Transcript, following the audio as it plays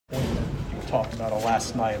talked about it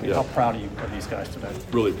last night. I mean, how proud are you of these guys today?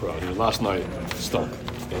 Really proud. Last night stunk,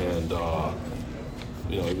 and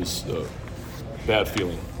it was a bad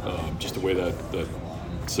feeling, just the way that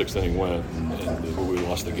sixth inning went, and the way we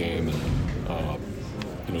lost the game,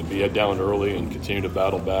 and be down early and continue to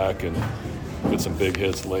battle back and get some big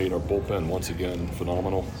hits late. Our bullpen once again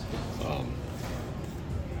phenomenal.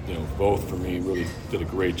 Both for me really did a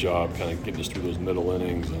great job, kind of getting us through those middle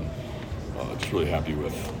innings, and just really happy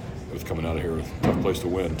with coming out of here. Tough place to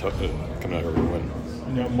win. Coming out of here to win.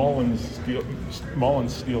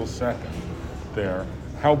 Mullins steals second there.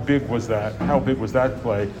 How big was that? How big was that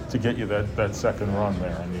play to get you that second run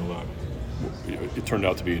there on the 11? It turned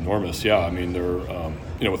out to be enormous. Yeah, I mean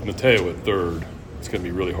they're with Mateo at third, it's going to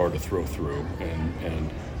be really hard to throw through,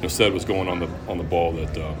 and Sed was going on the ball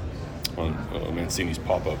that on Mancini's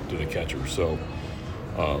pop up to the catcher. So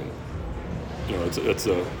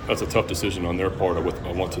that's a tough decision on their part of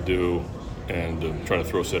what to do, and trying to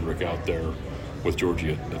throw Cedric out there with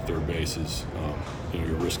Georgie at third base is you're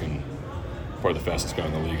risking probably the fastest guy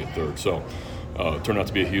in the league at third. So it turned out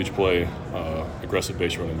to be a huge play, aggressive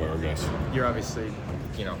base running by our guys. You're obviously,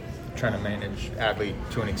 trying to manage Adley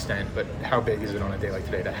to an extent, but how big is it on a day like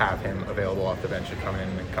today to have him available off the bench to come in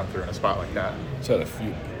and come through in a spot like that? He's had a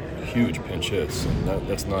few huge pinch hits, and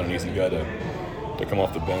that's not an easy guy to come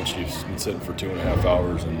off the bench. He's been sitting for 2.5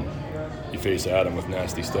 hours, and you face Adam with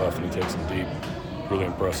nasty stuff, and he takes them deep. Really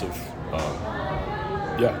impressive.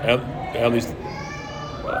 Adley's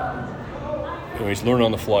he's learning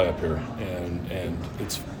on the fly up here, and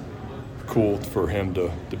it's cool for him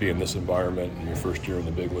to be in this environment in your first year in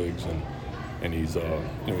the big leagues, and he's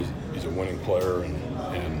he's a winning player,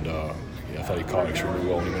 and I thought he caught extremely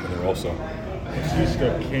well when he went in there also.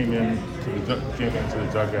 Ziska came into the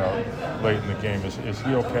dugout late in the game. Is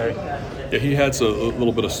he okay? Yeah, he had a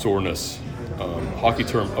little bit of soreness, hockey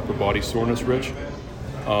term upper body soreness, Rich,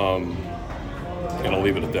 and I'll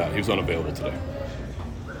leave it at that. He was unavailable today.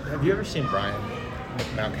 Have you ever seen Brian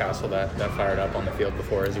Mountcastle that fired up on the field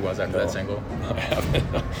before as he was after that single? I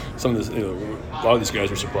haven't. Some of this, a lot of these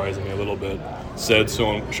guys are surprising me a little bit. Ced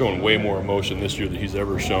showing way more emotion this year than he's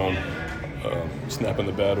ever shown. Snapping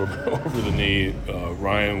the bat over the knee.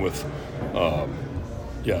 Ryan with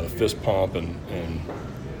the fist pump, and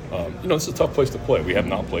it's a tough place to play. We have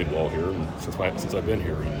not played well here since I've been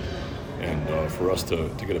here, and for us to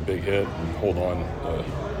get a big hit and hold on,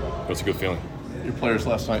 it's a good feeling. Your players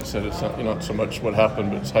last night said it's not so much what happened,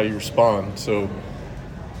 but it's how you respond. So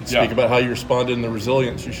speak about how you responded and the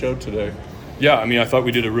resilience you showed today. Yeah, I mean, I thought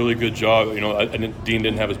we did a really good job. Dean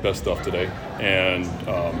didn't have his best stuff today, and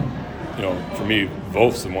for me,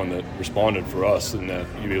 Vof's the one that responded for us, and that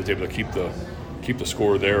he was able to keep the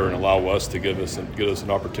score there and allow us to give us an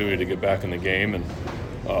opportunity to get back in the game, and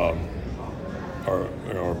our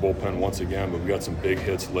bullpen once again. But we got some big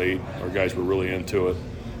hits late. Our guys were really into it.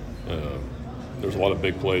 There's a lot of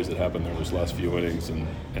big plays that happened there those last few innings, and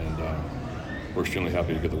we're extremely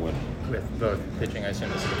happy to get the win. With both pitching, I assume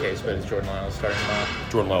this is the case, but is Jordan Lyles starting tomorrow?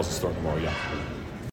 Jordan Lyles is starting tomorrow, yeah.